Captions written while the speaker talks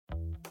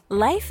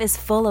Life is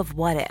full of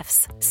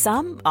what-ifs.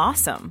 Some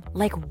awesome,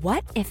 like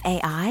what if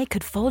AI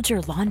could fold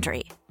your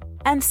laundry?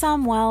 And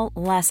some, well,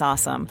 less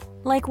awesome,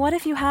 like what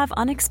if you have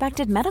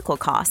unexpected medical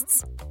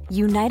costs?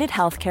 United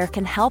Healthcare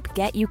can help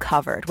get you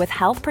covered with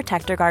Health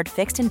Protector Guard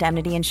fixed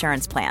indemnity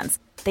insurance plans.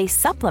 They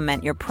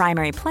supplement your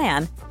primary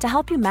plan to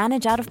help you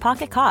manage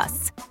out-of-pocket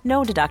costs.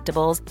 No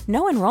deductibles,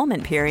 no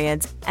enrollment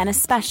periods, and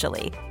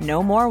especially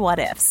no more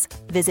what-ifs.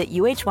 Visit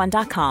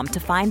uh1.com to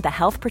find the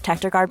Health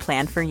Protector Guard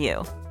plan for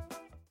you.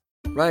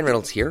 Ryan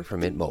Reynolds here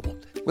from Mint Mobile.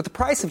 With the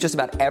price of just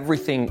about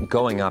everything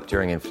going up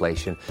during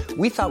inflation,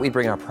 we thought we'd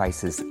bring our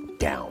prices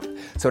down.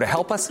 So to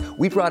help us,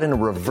 we brought in a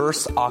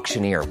reverse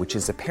auctioneer, which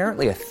is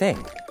apparently a thing.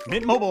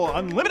 Mint Mobile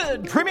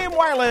Unlimited Premium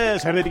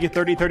Wireless. How to get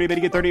 30, 30, how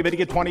to get 30, how to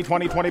get 20,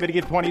 20, 20, how to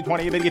get 20,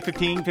 20, how to get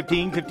 15,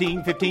 15,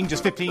 15, 15,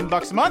 just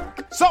 $15 a month?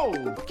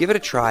 Sold! Give it a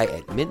try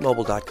at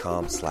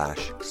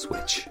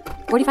mintmobile.com/switch.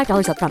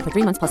 $45 up front for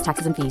 3 months plus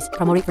taxes and fees.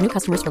 Promo rate for new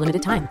customers for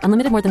limited time.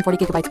 Unlimited more than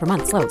 40 gigabytes per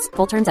month. Slows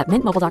full terms at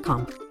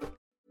mintmobile.com.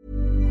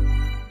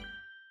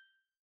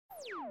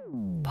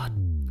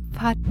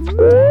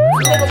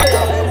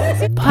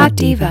 Pod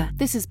Diva.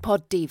 This is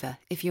Pod Diva.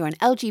 If you're an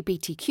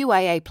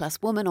LGBTQIA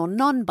plus woman or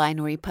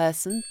non-binary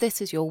person,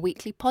 this is your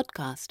weekly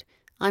podcast.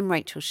 I'm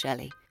Rachel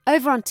Shelley.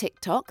 Over on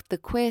TikTok, the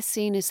queer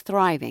scene is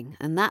thriving,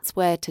 and that's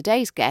where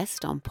today's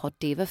guest on Pod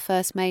Diva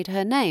first made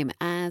her name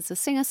as a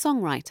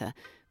singer-songwriter,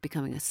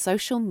 becoming a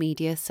social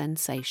media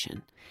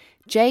sensation.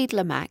 Jade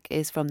LeMac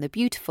is from the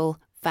beautiful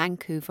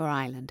Vancouver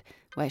Island,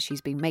 where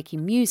she's been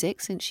making music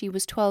since she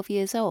was 12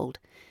 years old.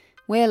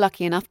 We're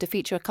lucky enough to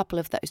feature a couple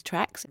of those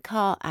tracks,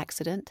 Car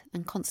Accident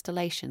and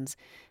Constellations.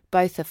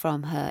 Both are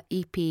from her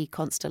EP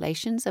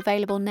Constellations,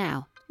 available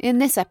now. In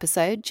this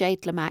episode,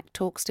 Jade LeMac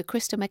talks to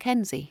Krista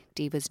McKenzie,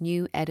 Diva's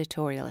new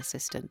editorial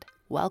assistant.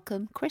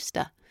 Welcome,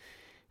 Krista.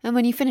 And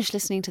when you finish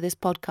listening to this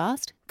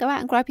podcast, go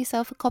out and grab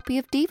yourself a copy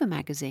of Diva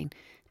magazine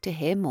to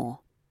hear more.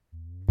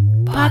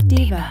 Pod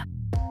Diva.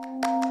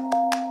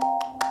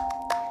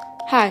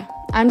 Hi,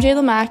 I'm Jade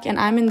LeMac, and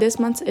I'm in this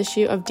month's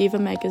issue of Diva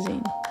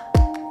magazine.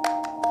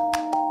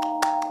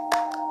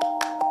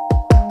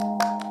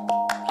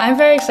 I'm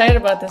very excited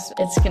about this.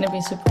 It's going to be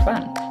super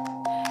fun.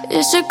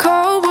 It's a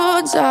cold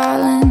world,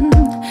 darling.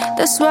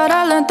 That's what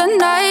I learned the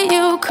night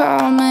you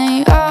called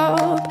me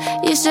up.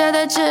 You said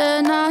that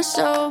you're not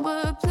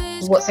sober,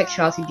 please. What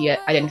sexuality do you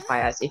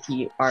identify as, if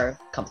you are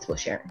comfortable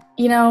sharing?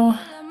 You know,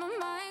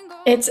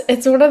 it's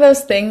one of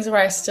those things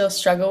where I still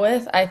struggle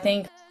with. I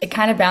think it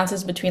kind of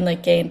bounces between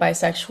like gay and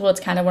bisexual. It's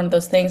kind of one of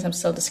those things I'm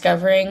still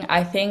discovering.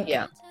 I think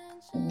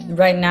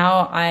right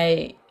now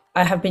I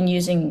have been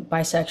using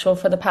bisexual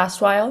for the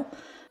past while,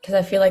 because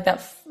I feel like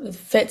that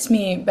fits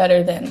me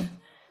better than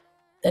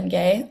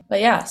gay. But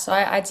yeah, so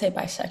I'd say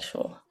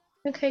bisexual.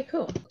 Okay,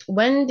 cool.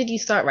 When did you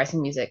start writing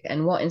music,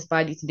 and what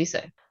inspired you to do so?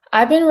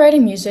 I've been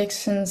writing music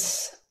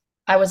since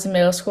I was in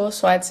middle school,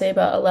 so I'd say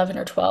about 11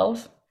 or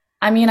 12.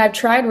 I mean, I've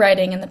tried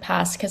writing in the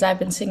past because I've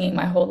been singing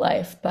my whole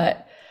life,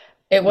 but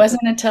it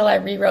wasn't until I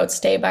rewrote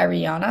Stay by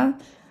Rihanna,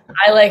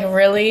 I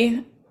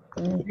really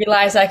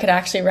realized I could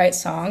actually write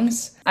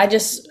songs. I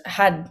just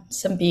had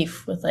some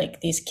beef with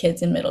these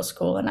kids in middle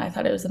school, and I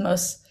thought it was the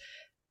most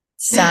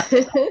sad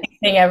thing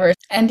ever.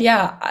 And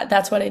yeah,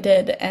 that's what I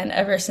did. And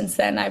ever since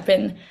then, I've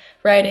been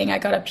writing. I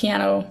got a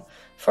piano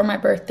for my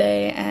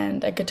birthday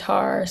and a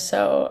guitar.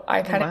 So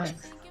I kind of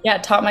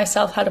taught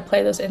myself how to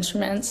play those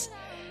instruments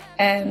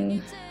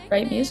and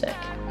write music.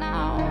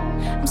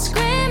 I'm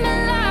screaming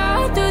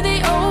loud through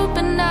the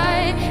open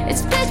night.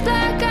 It's pitch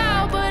black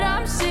out, but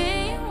I'm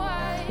seeing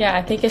white. Yeah,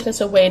 I think it's just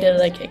a way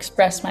to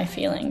express my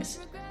feelings.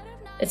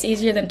 It's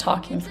easier than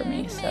talking for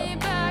me, so.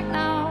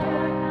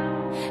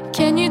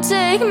 Can you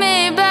take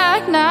me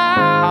back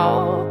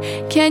now?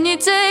 Can you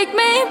take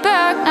me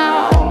back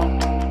now?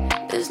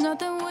 There's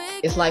nothing we...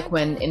 It's like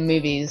when in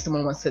movies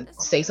someone wants to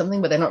say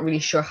something but they're not really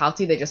sure how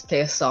to, they just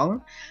play a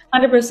song.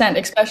 100%,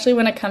 especially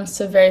when it comes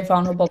to very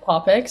vulnerable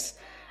topics.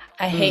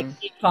 I hate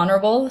being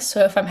vulnerable,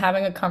 so if I'm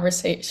having a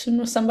conversation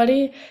with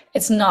somebody,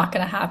 it's not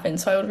going to happen.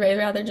 So I would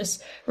rather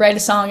just write a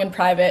song in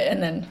private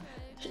and then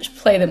just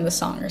play them the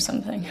song or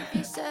something.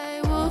 Say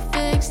we'll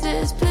fix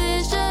this,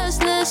 please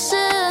just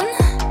listen.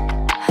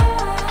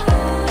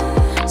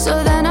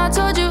 So then I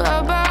told you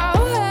about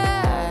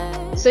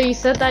it. So you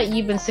said that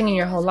you've been singing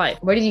your whole life.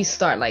 Where did you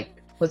start?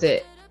 Was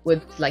it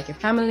with your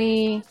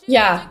family?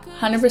 Yeah,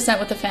 100%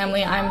 with the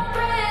family. I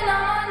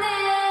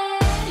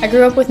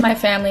grew up with my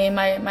family.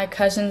 My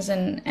cousins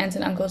and aunts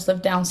and uncles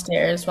lived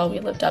downstairs while we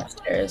lived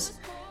upstairs.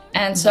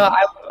 And so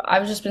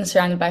I've just been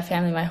surrounded by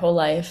family my whole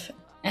life.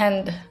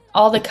 And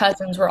all the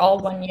cousins were all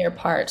 1 year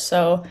apart.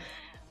 So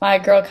my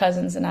girl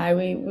cousins and I,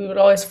 we would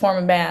always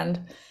form a band.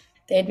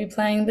 They'd be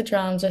playing the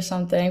drums or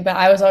something, but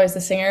I was always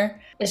the singer.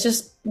 It's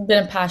just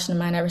been a passion of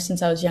mine ever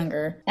since I was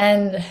younger.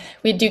 And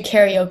we'd do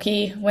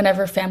karaoke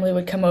whenever family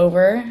would come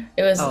over.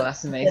 It was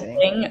that's amazing.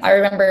 Thing. I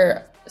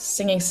remember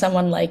singing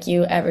Someone Like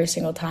You every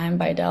single time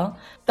by Adele.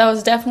 That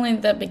was definitely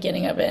the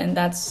beginning of it, and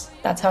that's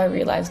how I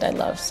realized I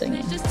love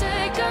singing. Just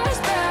take us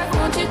back,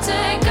 won't you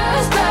take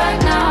us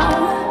back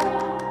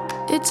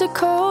now? It's a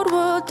cold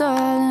world,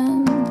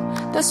 darling.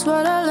 That's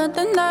what I learned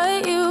the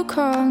night you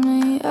called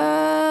me up.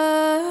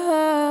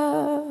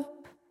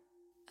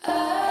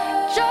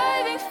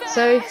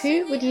 So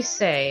who would you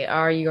say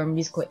are your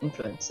musical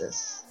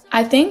influences?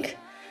 I think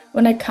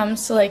when it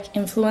comes to like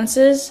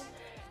influences,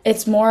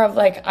 it's more of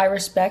like I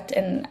respect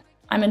and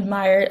I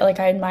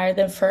admire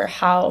them for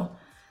how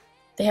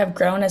they have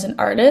grown as an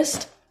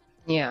artist.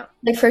 Yeah.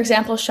 Like for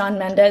example, Shawn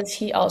Mendes,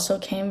 he also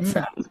came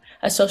from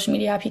a social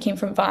media app. He came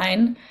from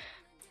Vine.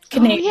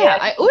 Canadian. Oh yeah,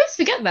 I always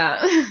forget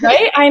that.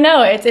 Right? I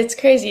know, it's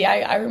crazy.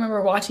 I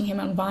remember watching him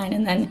on Vine,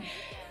 and then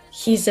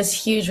he's this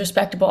huge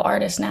respectable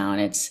artist now, and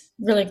it's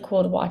really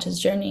cool to watch his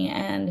journey,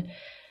 and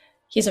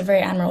he's a very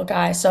admirable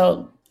guy.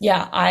 So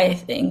yeah, I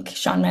think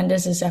Shawn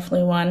Mendes is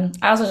definitely one.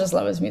 I also just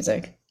love his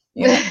music.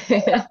 You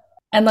know?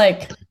 And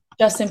like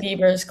Justin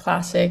Bieber's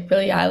classic,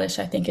 Billie Eilish,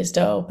 I think is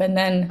dope. And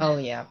then oh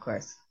yeah, of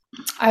course.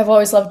 I've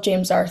always loved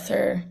James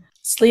Arthur.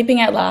 Sleeping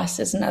at Last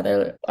is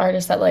another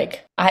artist that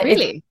like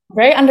Really?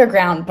 very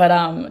underground,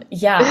 but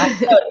yeah,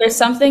 there's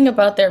something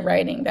about their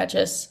writing that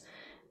just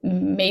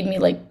made me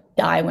like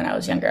die when I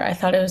was younger. I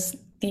thought it was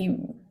the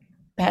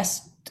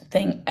best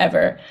thing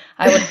ever.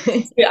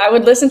 I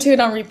would listen to it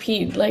on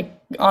repeat, like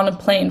on a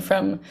plane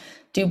from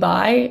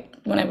Dubai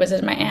when I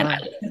visited my aunt. I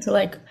listened to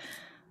like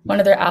one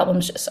of their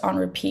albums just on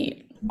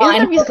repeat. Isn't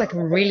their music like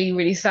really,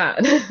 really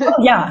sad?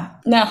 Yeah,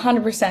 no,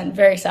 100%,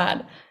 very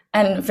sad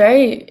and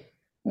very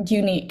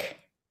unique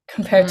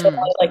compared to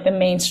like the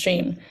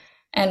mainstream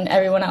and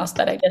everyone else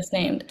that I just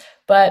named.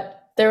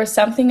 But there was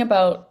something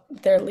about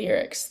their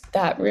lyrics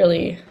that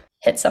really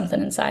hit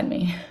something inside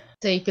me.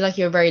 So you feel like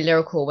you're very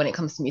lyrical when it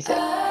comes to music?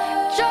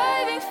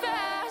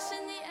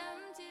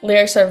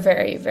 Lyrics are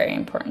very, very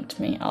important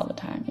to me all the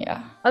time,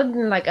 yeah. Other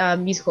than like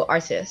musical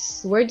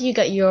artists, where do you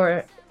get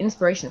your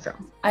inspiration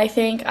from? I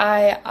think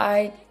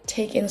I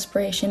take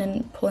inspiration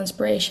and pull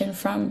inspiration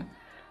from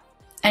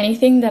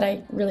anything that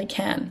I really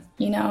can.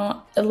 You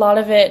know, a lot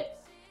of it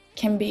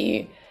can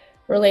be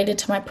related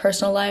to my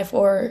personal life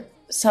or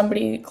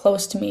somebody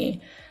close to me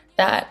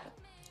that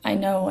I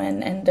know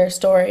and their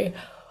story,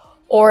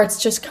 or it's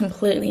just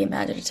completely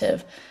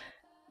imaginative.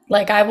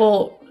 Like I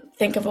will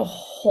think of a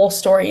whole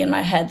story in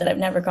my head that I've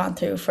never gone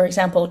through. For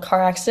example, a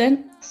car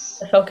accident,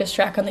 the focus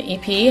track on the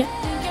EP.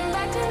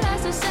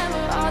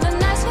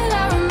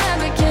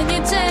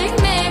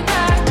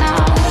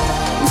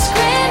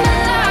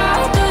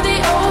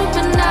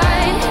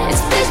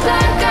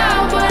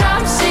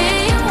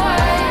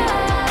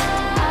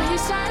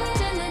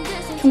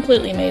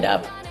 Completely made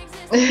up.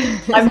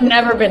 I've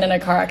never been in a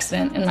car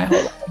accident in my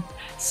whole life.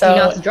 So you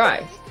know how to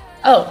drive?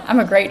 Oh, I'm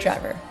a great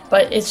driver.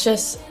 But it's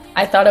just,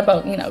 I thought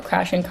about,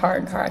 crashing car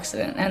and car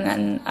accident. And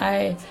then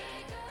I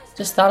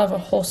just thought of a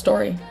whole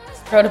story.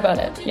 Wrote about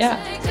it. Yeah.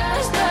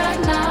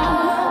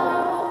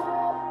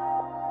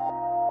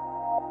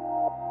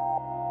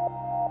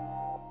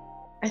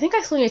 I think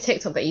I saw on your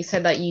TikTok that you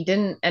said that you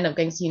didn't end up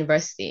going to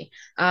university.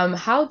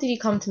 How did you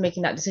come to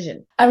making that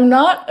decision? I'm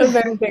not a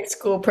very big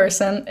school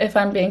person, if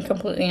I'm being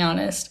completely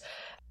honest.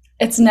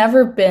 It's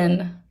never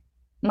been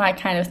my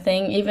kind of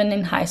thing. Even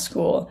in high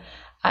school,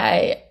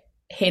 I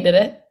hated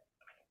it.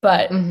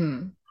 But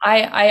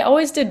I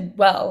always did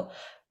well,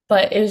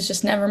 but it was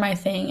just never my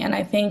thing. And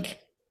I think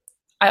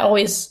I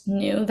always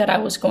knew that I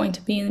was going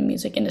to be in the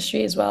music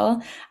industry as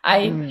well.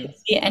 I didn't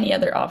see any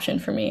other option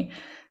for me.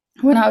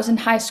 When I was in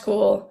high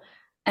school,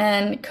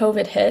 and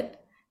COVID hit,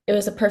 it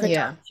was a perfect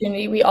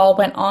opportunity. We all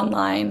went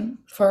online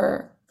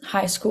for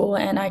high school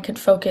and I could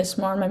focus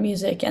more on my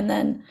music. And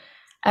then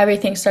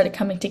everything started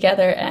coming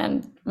together,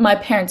 and my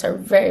parents are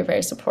very,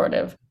 very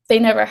supportive. They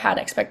never had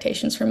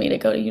expectations for me to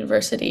go to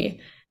university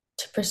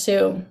to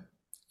pursue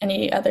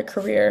any other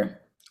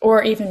career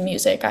or even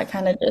music. I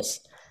kind of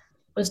just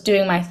was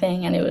doing my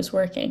thing and it was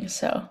working.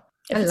 So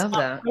if I love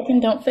that.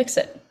 Broken, don't fix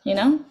it, you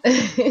know?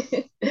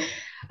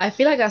 I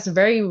feel like that's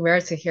very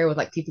rare to hear with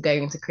like people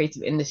going into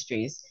creative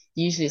industries.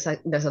 Usually it's like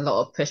there's a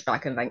lot of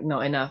pushback and like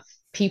not enough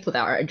people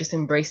that are just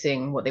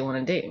embracing what they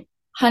want to do.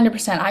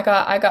 100%. I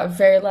got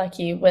very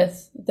lucky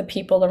with the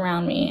people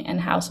around me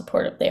and how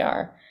supportive they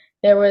are.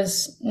 There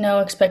was no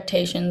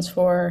expectations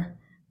for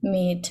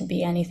me to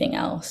be anything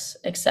else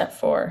except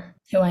for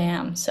who I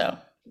am. So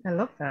I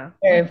love that.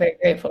 Very, very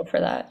grateful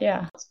for that.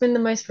 Yeah. What's been the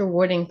most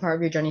rewarding part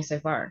of your journey so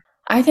far?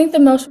 I think the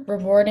most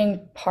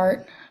rewarding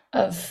part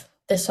of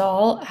this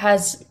all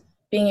has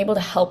being able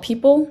to help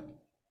people.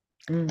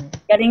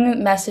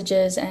 Getting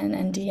messages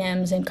and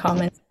DMs and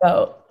comments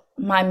about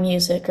my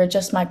music or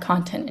just my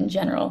content in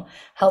general,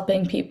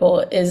 helping people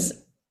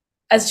is,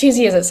 as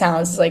cheesy as it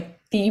sounds, like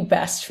the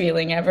best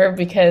feeling ever,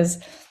 because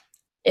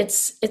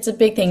it's a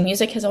big thing.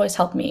 Music has always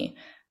helped me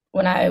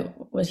when I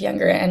was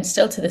younger, and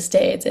still to this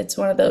day. It's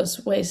one of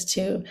those ways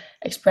to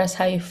express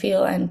how you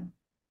feel, and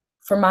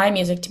for my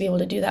music to be able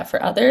to do that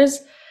for others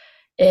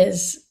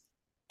is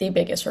the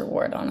biggest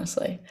reward,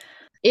 honestly.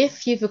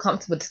 If you feel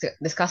comfortable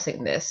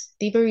discussing this,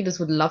 Diva readers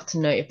would love to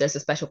know if there's a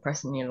special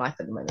person in your life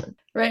at the moment.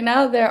 Right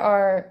now, there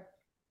are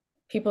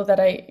people that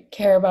I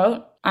care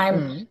about.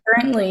 I'm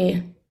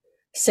currently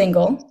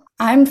single.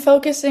 I'm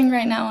focusing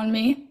right now on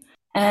me,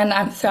 and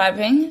I'm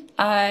thriving.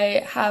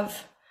 I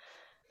have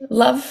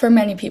Love for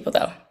many people,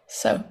 though.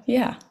 So,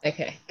 yeah.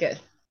 Okay, good.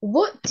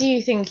 What do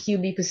you think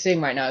you'd be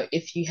pursuing right now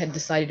if you had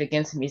decided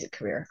against a music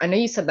career? I know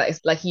you said that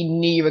it's like you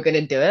knew you were going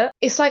to do it.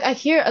 It's like I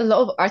hear a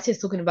lot of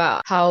artists talking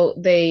about how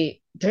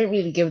they don't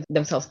really give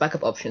themselves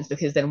backup options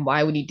because then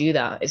why would you do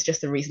that? It's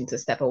just a reason to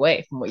step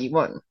away from what you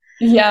want.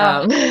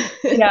 Yeah.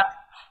 Yeah.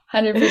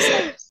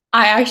 100%.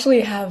 I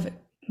actually have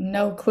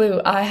no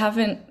clue. I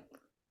haven't,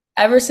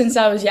 ever since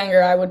I was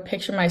younger, I would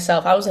picture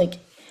myself. I was like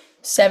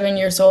 7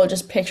 years old,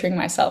 just picturing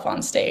myself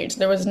on stage.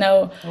 There was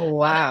no, Oh,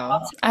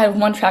 wow. I had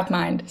one track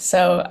mind,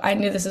 so I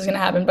knew this was going to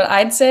happen. But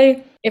I'd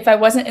say if I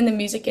wasn't in the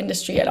music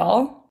industry at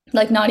all,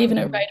 like not even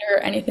a writer or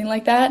anything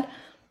like that,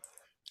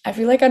 I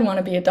feel like I'd want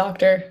to be a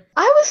doctor.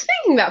 I was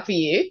thinking that for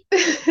you.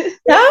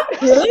 Yeah,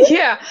 really?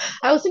 Yeah,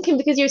 I was thinking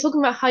because you were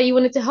talking about how you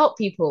wanted to help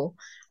people.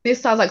 This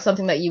sounds like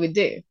something that you would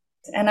do.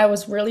 And I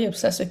was really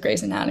obsessed with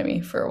Grey's Anatomy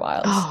for a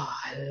while. Oh,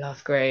 I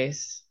love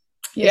Grace.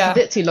 Yeah. It's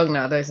a bit too long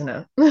now, though, isn't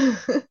it?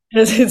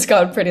 It's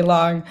gotten pretty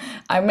long.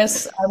 I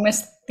miss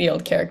the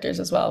old characters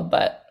as well,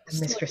 but I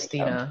miss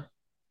Christina.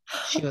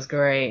 She was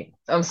great.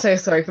 I'm so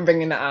sorry for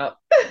bringing that up.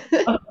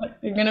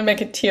 You're gonna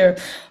make a tear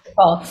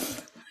fall.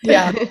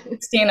 Yeah,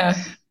 Christina,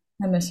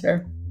 I miss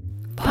her.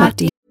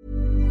 Party.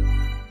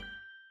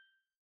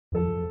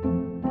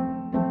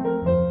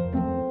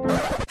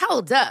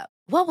 Hold up.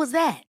 What was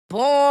that?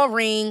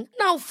 Boring.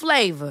 No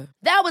flavor.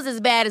 That was as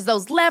bad as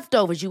those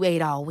leftovers you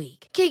ate all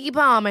week. Keke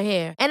Palmer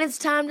here, and it's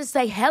time to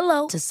say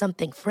hello to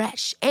something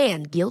fresh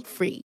and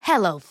guilt-free.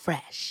 Hello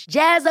Fresh.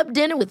 Jazz up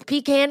dinner with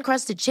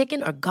pecan-crusted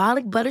chicken or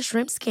garlic butter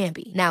shrimp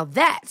scampi. Now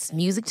that's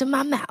music to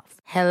my mouth.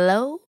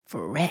 Hello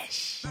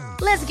Fresh.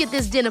 Let's get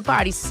this dinner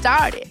party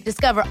started.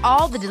 Discover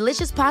all the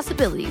delicious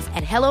possibilities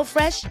at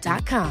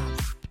hellofresh.com.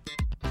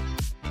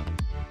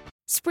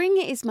 Spring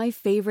is my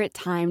favorite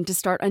time to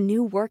start a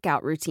new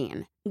workout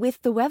routine.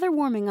 With the weather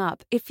warming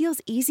up, it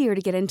feels easier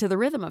to get into the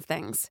rhythm of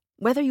things.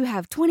 Whether you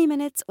have 20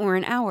 minutes or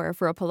an hour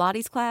for a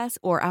Pilates class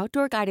or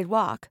outdoor guided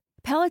walk,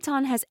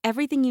 Peloton has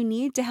everything you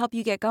need to help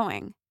you get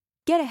going.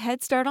 Get a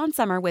head start on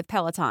summer with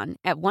Peloton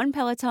at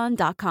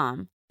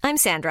onepeloton.com. I'm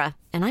Sandra,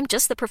 and I'm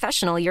just the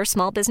professional your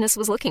small business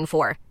was looking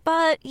for.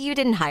 But you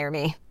didn't hire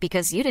me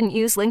because you didn't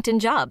use LinkedIn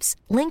Jobs.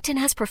 LinkedIn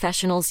has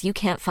professionals you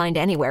can't find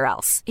anywhere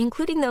else,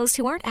 including those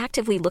who aren't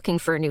actively looking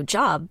for a new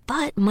job,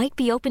 but might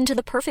be open to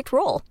the perfect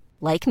role,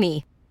 like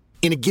me.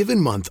 In a given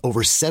month,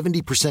 over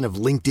 70% of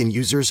LinkedIn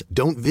users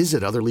don't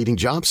visit other leading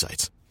job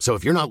sites. So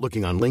if you're not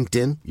looking on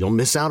LinkedIn, you'll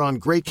miss out on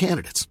great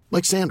candidates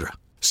like Sandra.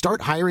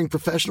 Start hiring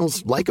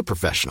professionals like a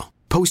professional.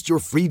 Post your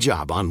free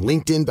job on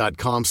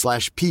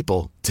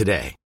linkedin.com/people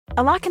today.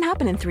 A lot can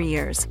happen in 3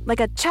 years, like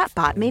a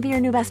chatbot may be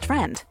your new best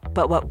friend.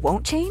 But what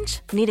won't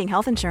change? Needing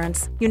health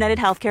insurance. United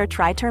Healthcare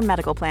Tri-Term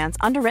Medical Plans,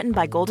 underwritten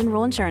by Golden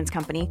Rule Insurance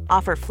Company,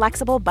 offer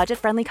flexible,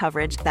 budget-friendly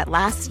coverage that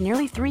lasts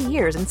nearly 3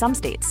 years in some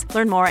states.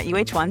 Learn more at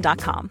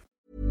uh1.com.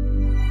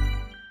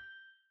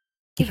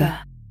 Diva.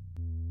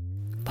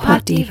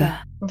 Pod Diva.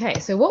 Okay,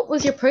 so what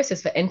was your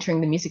process for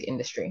entering the music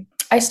industry?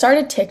 I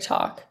started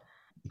TikTok.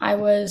 I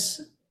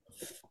was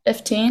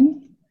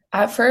 15.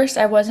 At first,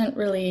 I wasn't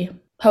really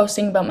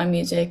posting about my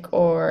music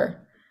or,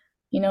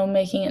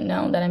 making it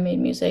known that I made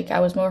music.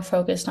 I was more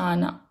focused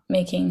on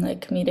making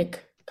like comedic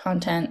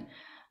content.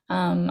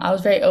 I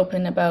was very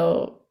open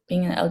about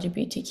being in the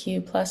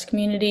LGBTQ plus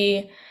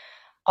community,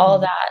 all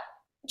that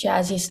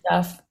jazzy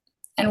stuff.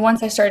 And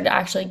once I started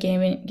actually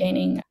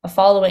gaining a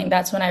following,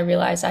 that's when I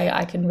realized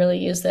I could really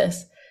use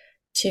this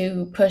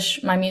to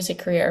push my music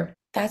career.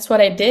 That's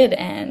what I did,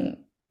 and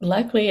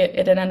luckily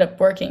it ended up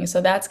working.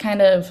 So that's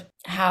kind of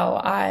how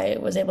I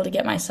was able to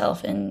get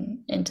myself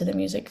into the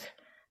music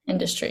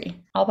industry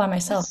all by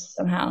myself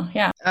somehow.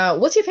 Yeah.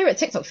 What's your favorite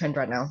TikTok trend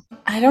right now?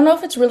 I don't know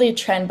if it's really a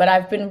trend, but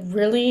I've been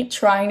really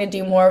trying to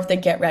do more of the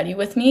get ready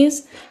with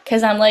me's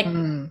because I'm like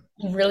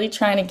really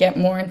trying to get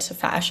more into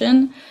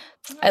fashion.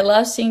 I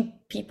love seeing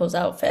people's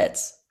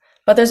outfits.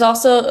 But there's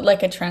also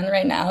like a trend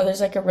right now.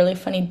 There's like a really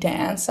funny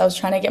dance. I was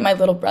trying to get my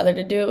little brother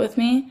to do it with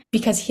me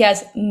because he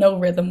has no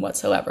rhythm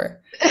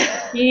whatsoever.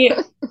 He,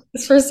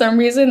 for some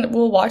reason,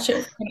 will watch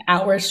it for an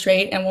hour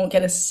straight and won't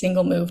get a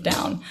single move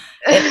down.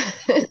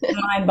 It's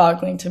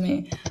mind-boggling to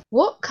me.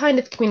 What kind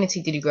of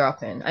community did you grow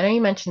up in? I know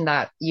you mentioned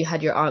that you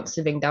had your aunts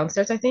living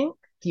downstairs, I think.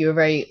 You were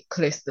very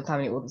close to the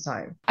family all the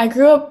time. I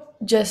grew up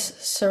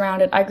just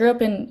surrounded. I grew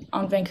up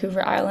on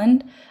Vancouver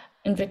Island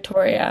in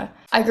Victoria.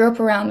 I grew up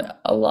around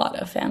a lot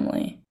of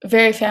family,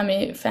 very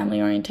family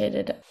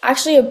orientated.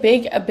 Actually, a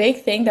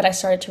big thing that I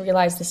started to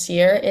realize this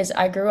year is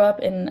I grew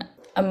up in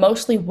a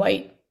mostly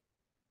white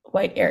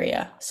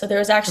area. So there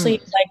was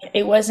actually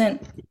it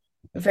wasn't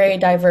very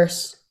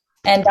diverse.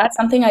 And that's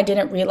something I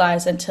didn't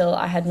realize until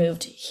I had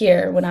moved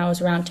here when I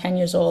was around 10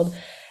 years old.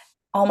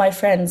 All my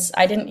friends,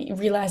 I didn't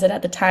realize it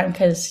at the time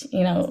because,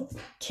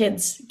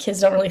 kids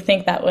don't really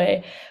think that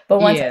way.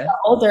 But once I got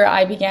older,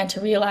 I began to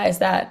realize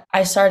that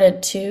I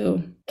started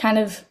to kind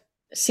of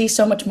see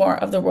so much more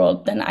of the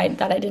world that I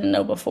didn't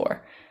know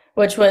before,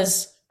 which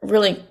was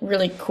really,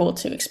 really cool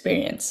to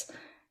experience.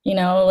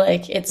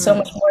 It's so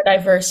much more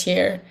diverse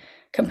here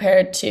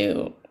compared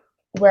to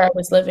where I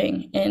was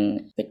living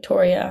in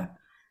Victoria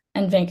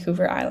and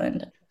Vancouver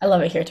Island. I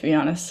love it here, to be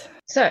honest.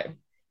 So,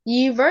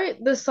 you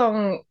wrote the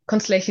song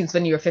Constellations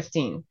when you were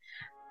 15.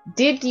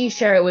 Did you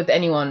share it with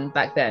anyone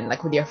back then,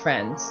 like with your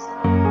friends?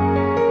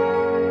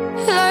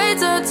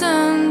 Lights are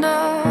turned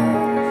off,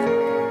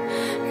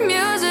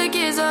 music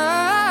is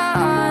on,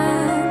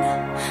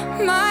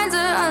 minds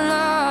are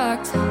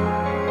unlocked.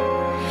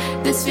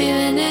 This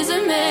feeling is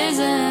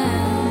amazing.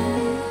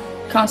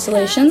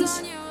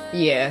 Constellations?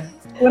 Yeah.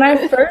 When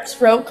I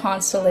first wrote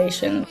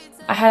Constellation,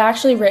 I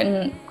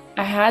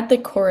had the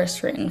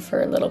chorus written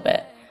for a little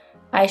bit.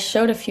 I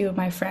showed a few of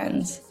my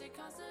friends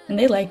and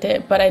they liked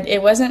it, but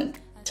it wasn't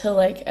till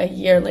like a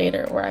year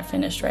later where I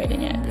finished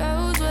writing it.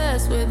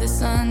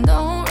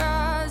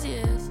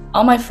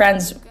 All my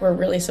friends were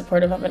really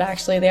supportive of it,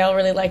 actually. They all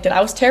really liked it.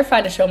 I was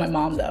terrified to show my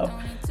mom, though.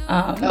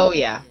 Oh,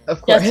 yeah,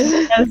 of course.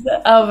 Just because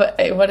of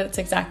what it's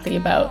exactly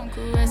about.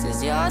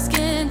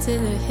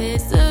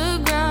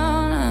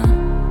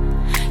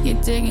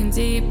 You're digging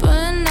deeper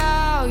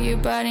now. You're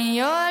biting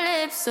your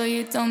lips so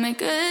you don't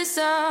make a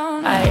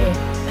sound. I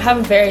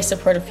have very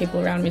supportive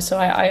people around me, so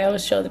I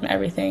always show them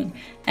everything,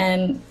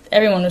 and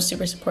everyone was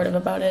super supportive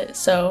about it.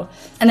 So,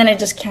 and then it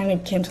just kind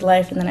of came to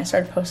life, and then I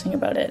started posting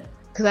about it.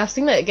 Because I've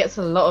seen that it gets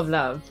a lot of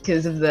love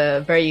because of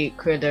the very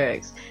queer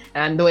lyrics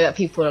and the way that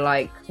people are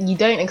like, you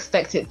don't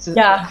expect it to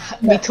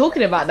be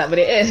talking about that, but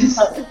it is.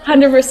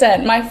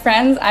 100%. My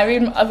friends, I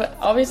mean,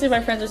 obviously my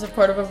friends are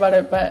supportive about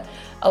it, but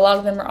a lot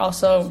of them are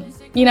also,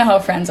 you know how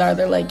friends are,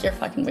 they're like, you're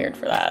fucking weird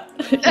for that.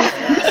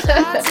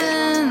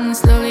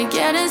 Slowly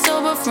getting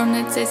sober from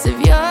the taste of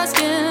your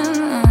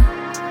skin.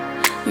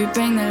 We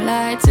bring the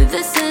light to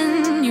the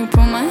sin. You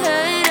pull my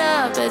head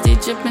up as you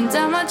dripping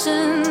down my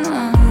chin.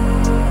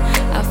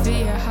 I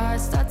feel your heart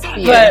start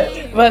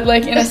to but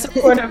like in a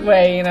supportive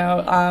way, you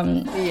know.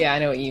 Yeah, I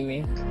know what you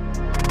mean.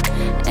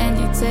 And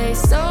you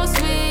taste so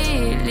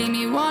sweet, leave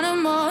me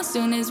wanting more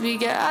soon as we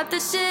get out the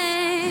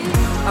shade.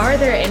 Are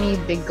there any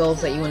big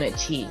goals that you want to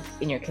achieve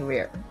in your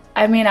career?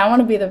 I mean, I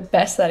want to be the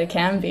best that I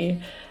can be.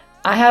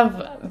 I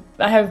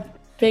have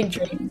big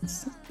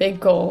dreams, big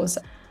goals.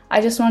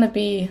 I just want to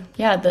be,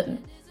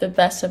 the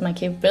best of my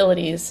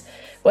capabilities,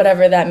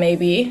 whatever that may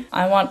be.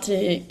 I want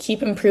to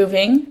keep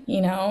improving,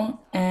 you know,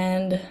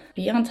 and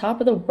be on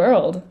top of the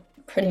world,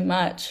 pretty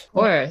much. Of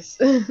course.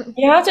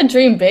 You have to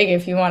dream big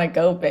if you want to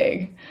go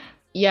big.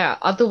 Yeah,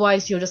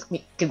 otherwise you're just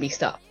going to be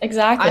stuck.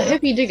 Exactly. I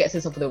hope you do get to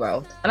the top of the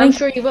world, and I'm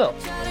sure you will.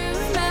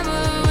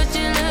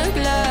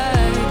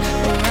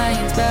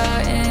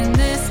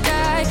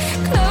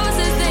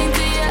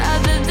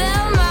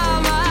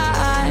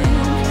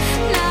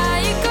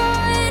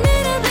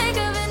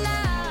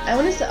 I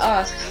wanted to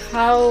ask,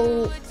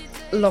 how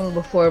long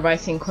before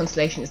writing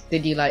Constellations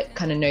did you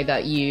kind of know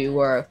that you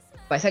were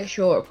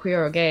bisexual or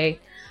queer or gay?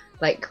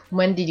 Like,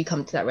 when did you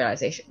come to that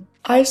realization?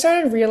 I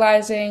started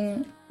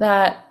realizing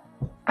that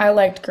I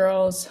liked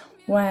girls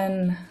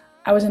when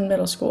I was in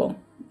middle school.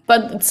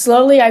 But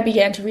slowly I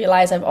began to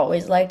realize I've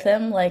always liked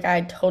them. Like,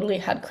 I totally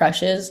had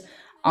crushes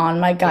on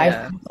my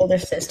guy older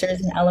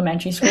sisters in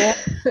elementary school.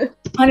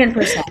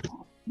 100%.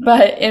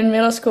 But in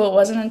middle school, it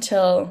wasn't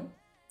until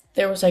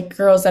there was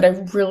girls that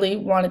I really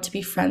wanted to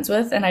be friends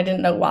with, and I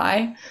didn't know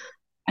why.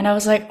 And I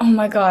was like, oh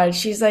my God,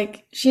 she's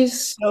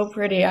so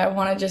pretty. I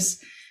want to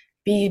just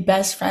be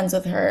best friends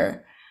with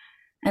her.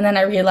 And then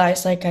I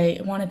realized I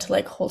wanted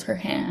to hold her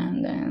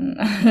hand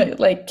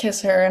and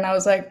kiss her. And I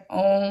was like,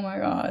 oh my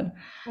God,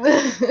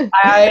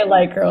 I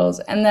like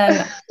girls. And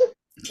then,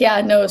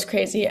 it was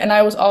crazy. And I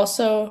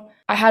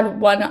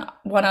had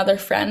one other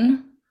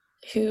friend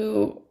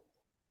who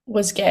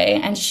was gay,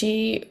 and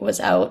she was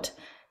out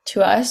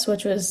to us,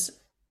 which was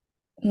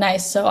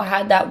nice. So I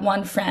had that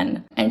one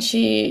friend, and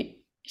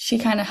she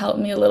kind of helped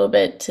me a little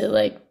bit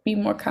to be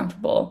more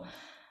comfortable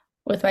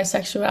with my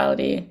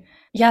sexuality.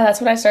 Yeah,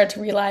 that's what I started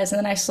to realize. And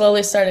then I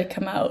slowly started to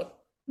come out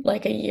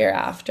a year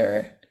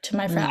after to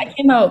my friend. I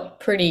came out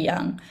pretty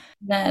young.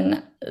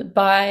 Then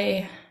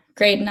by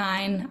grade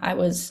 9, I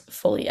was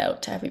fully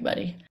out to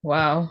everybody.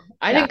 Wow.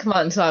 I didn't come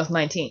out until I was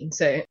 19,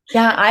 so.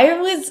 Yeah, I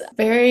was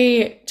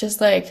very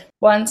just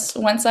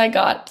once I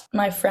got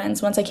my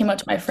friends, once I came out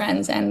to my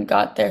friends and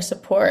got their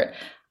support,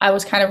 I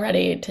was kind of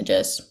ready to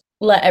just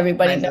let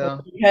everybody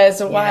know,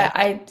 because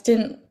I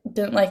didn't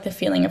like the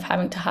feeling of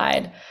having to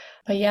hide.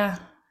 But yeah,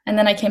 and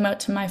then I came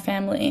out to my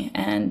family,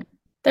 and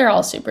they're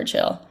all super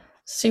chill.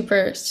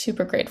 Super,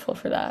 super grateful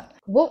for that.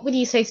 What would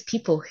you say to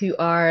people who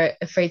are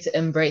afraid to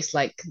embrace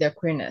their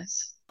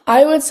queerness?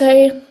 I would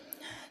say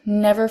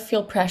never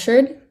feel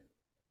pressured,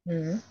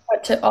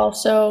 but to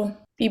also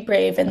be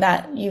brave in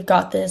that you've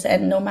got this,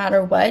 and no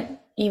matter what,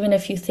 even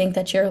if you think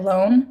that you're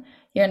alone,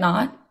 you're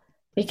not,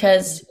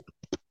 because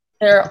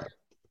there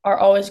are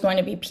always going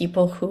to be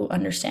people who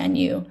understand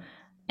you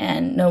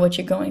and know what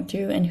you're going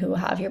through and who will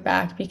have your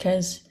back,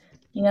 because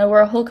we're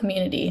a whole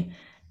community.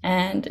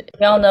 And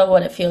we all know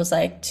what it feels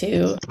like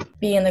to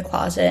be in the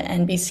closet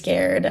and be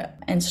scared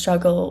and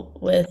struggle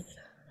with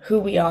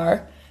who we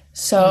are.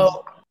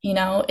 So,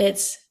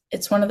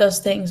 it's one of those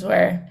things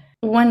where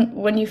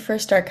when you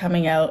first start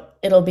coming out,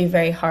 it'll be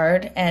very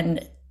hard,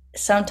 and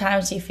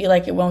sometimes you feel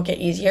like it won't get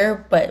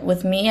easier, but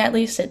with me at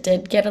least, it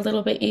did get a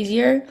little bit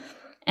easier.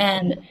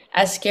 And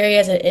as scary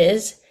as it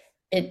is,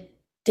 it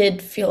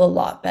did feel a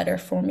lot better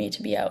for me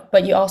to be out.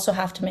 But you also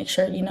have to make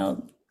sure,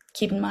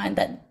 keep in mind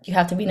that you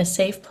have to be in a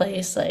safe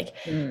place. Like,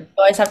 you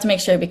always have to make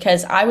sure,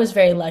 because I was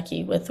very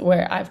lucky with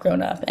where I've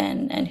grown up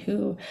and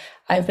who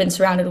I've been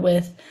surrounded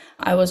with.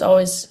 I was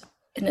always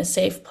in a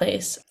safe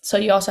place. So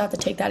you also have to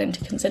take that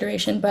into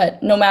consideration.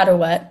 But no matter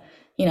what,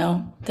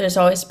 there's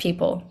always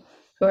people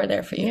who are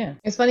there for you. Yeah.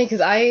 It's funny because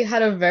I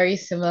had a very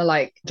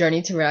similar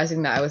journey to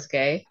realizing that I was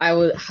gay. I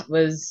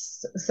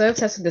was so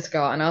obsessed with this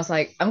girl, and I was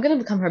like, I'm gonna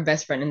become her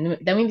best friend. And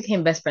then we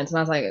became best friends, and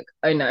I was like,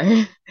 oh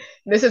no,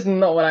 this is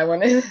not what I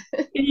wanted.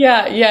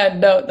 Yeah,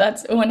 no,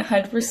 that's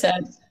 100%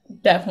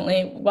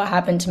 definitely what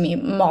happened to me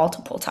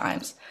multiple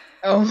times.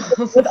 Oh,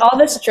 with all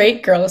the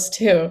straight girls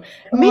too.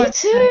 Me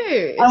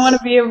too. I want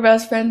to be your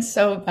best friend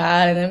so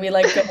bad, and then we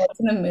go to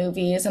the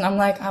movies, and I'm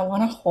like, I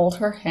want to hold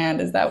her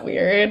hand. Is that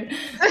weird?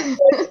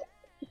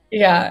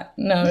 Yeah,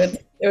 no,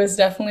 it was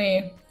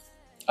definitely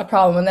a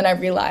problem. And then I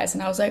realized,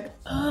 and I was like,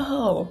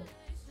 oh,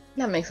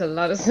 that makes a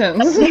lot of sense.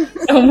 That makes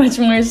so much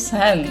more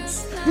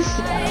sense.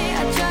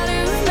 I try to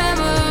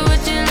remember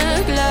what you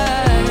look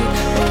like.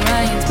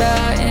 Orion's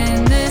about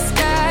in the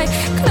sky.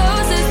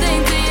 Closest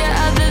thing to you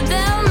other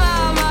than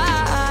my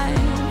mind.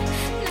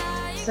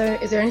 So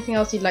is there anything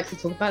else you'd like to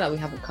talk about that we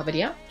haven't covered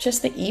yet?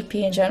 Just the EP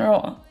in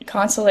general.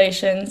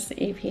 Constellations,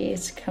 the EP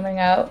is coming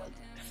out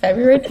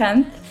February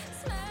 10th.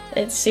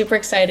 It's super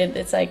excited.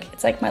 It's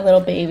like my little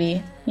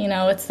baby.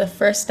 It's the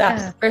first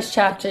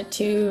chapter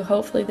to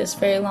hopefully this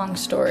very long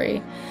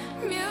story.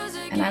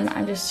 And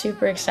I'm just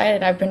super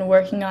excited. I've been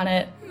working on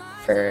it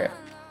for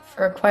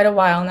quite a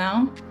while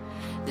now.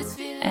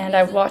 And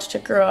I've watched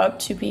it grow up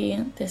to be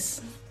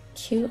this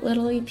cute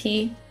little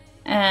EP.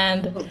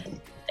 And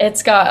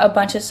it's got a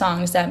bunch of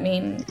songs that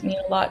mean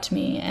a lot to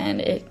me,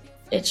 and it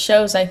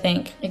shows, I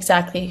think,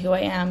 exactly who I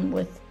am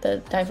with the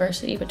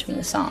diversity between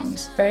the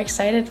songs. Very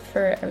excited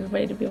for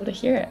everybody to be able to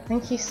hear it.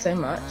 Thank you so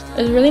much.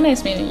 It was really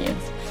nice meeting you.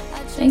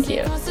 Thank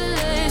you.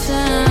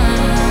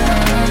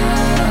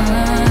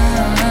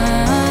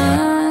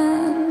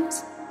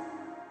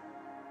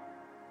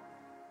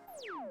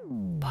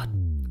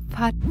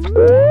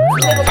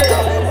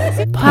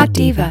 Pod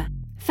Diva.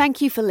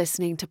 Thank you for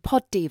listening to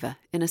Pod Diva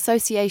in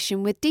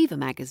association with Diva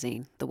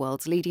Magazine, the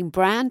world's leading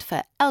brand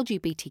for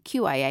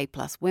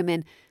LGBTQIA+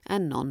 women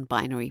and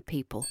non-binary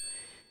people.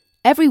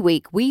 Every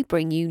week, we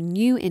bring you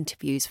new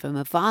interviews from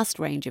a vast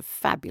range of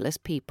fabulous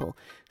people,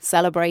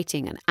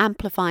 celebrating and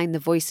amplifying the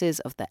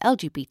voices of the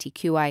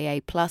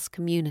LGBTQIA+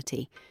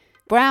 community.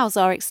 Browse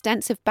our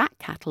extensive back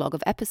catalogue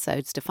of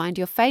episodes to find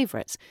your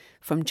favourites,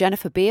 from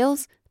Jennifer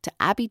Beals to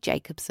Abby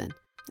Jacobson.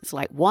 It's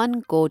like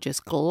one gorgeous,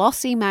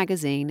 glossy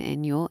magazine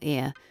in your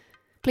ear.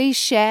 Please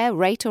share,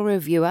 rate or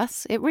review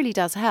us. It really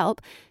does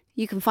help.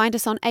 You can find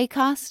us on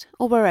Acast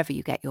or wherever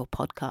you get your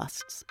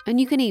podcasts.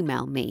 And you can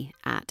email me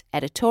at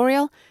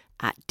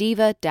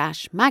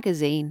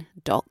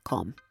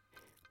editorial@diva-magazine.com.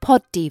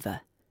 Pod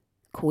Diva.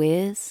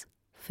 Queers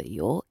for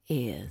your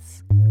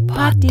ears.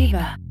 Pod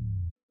Diva.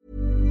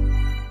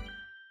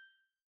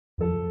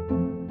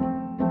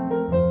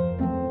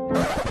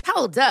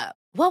 Hold up.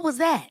 What was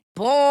that?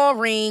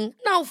 Boring.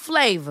 No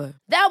flavor.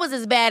 That was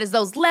as bad as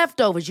those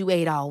leftovers you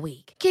ate all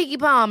week. Keke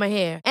Palmer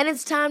here, and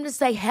it's time to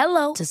say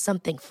hello to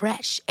something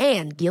fresh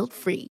and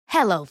guilt-free.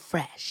 Hello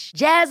Fresh.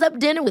 Jazz up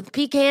dinner with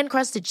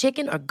pecan-crusted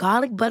chicken or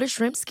garlic butter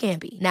shrimp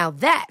scampi. Now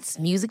that's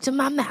music to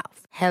my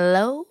mouth.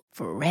 Hello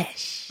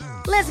Fresh.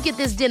 Let's get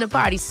this dinner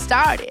party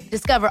started.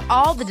 Discover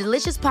all the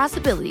delicious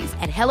possibilities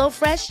at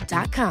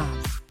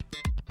hellofresh.com.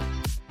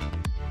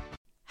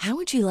 How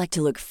would you like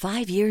to look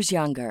 5 years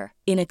younger?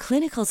 In a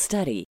clinical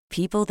study,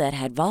 people that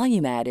had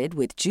volume added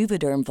with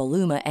Juvederm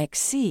Voluma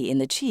XC in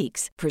the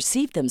cheeks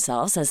perceived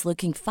themselves as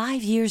looking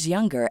 5 years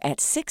younger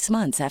at 6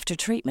 months after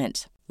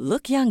treatment.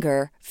 Look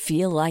younger,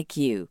 feel like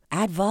you.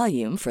 Add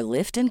volume for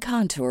lift and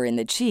contour in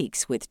the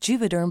cheeks with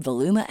Juvederm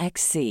Voluma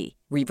XC.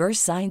 Reverse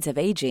signs of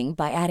aging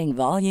by adding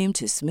volume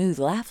to smooth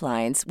laugh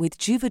lines with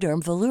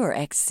Juvederm Volure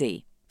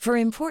XC. For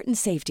important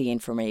safety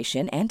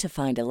information and to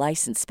find a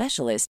licensed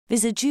specialist,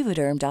 visit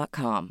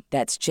Juvederm.com.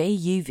 That's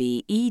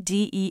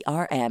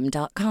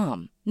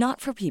JUVEDERM.com.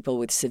 Not for people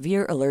with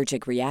severe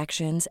allergic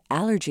reactions,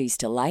 allergies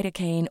to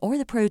lidocaine, or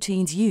the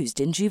proteins used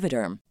in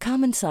Juvederm.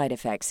 Common side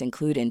effects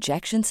include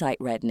injection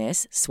site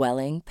redness,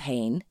 swelling,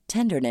 pain,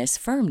 tenderness,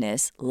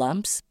 firmness,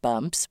 lumps,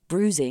 bumps,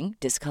 bruising,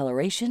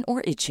 discoloration,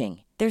 or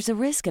itching. There's a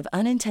risk of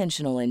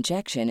unintentional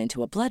injection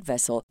into a blood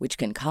vessel, which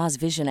can cause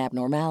vision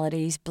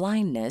abnormalities,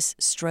 blindness,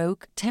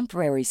 stroke,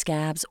 temporary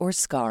scabs, or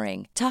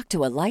scarring. Talk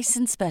to a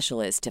licensed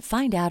specialist to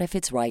find out if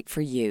it's right for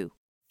you.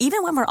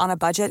 Even when we're on a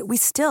budget, we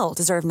still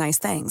deserve nice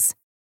things.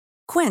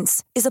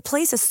 Quince is a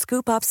place to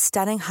scoop up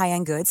stunning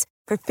high-end goods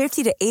for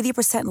 50 to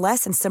 80%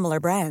 less than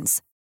similar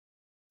brands.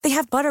 They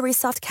have buttery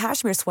soft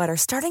cashmere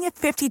sweaters starting at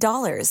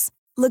 $50,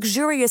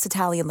 luxurious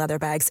Italian leather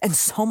bags, and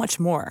so much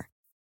more.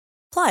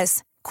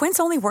 Plus, Quince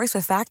only works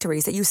with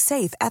factories that use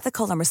safe,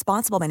 ethical, and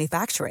responsible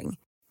manufacturing.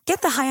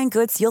 Get the high-end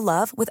goods you'll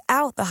love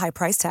without the high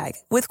price tag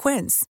with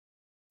Quince.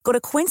 Go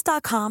to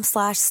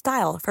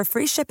quince.com/style for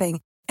free shipping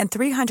and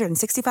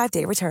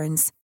 365-day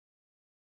returns.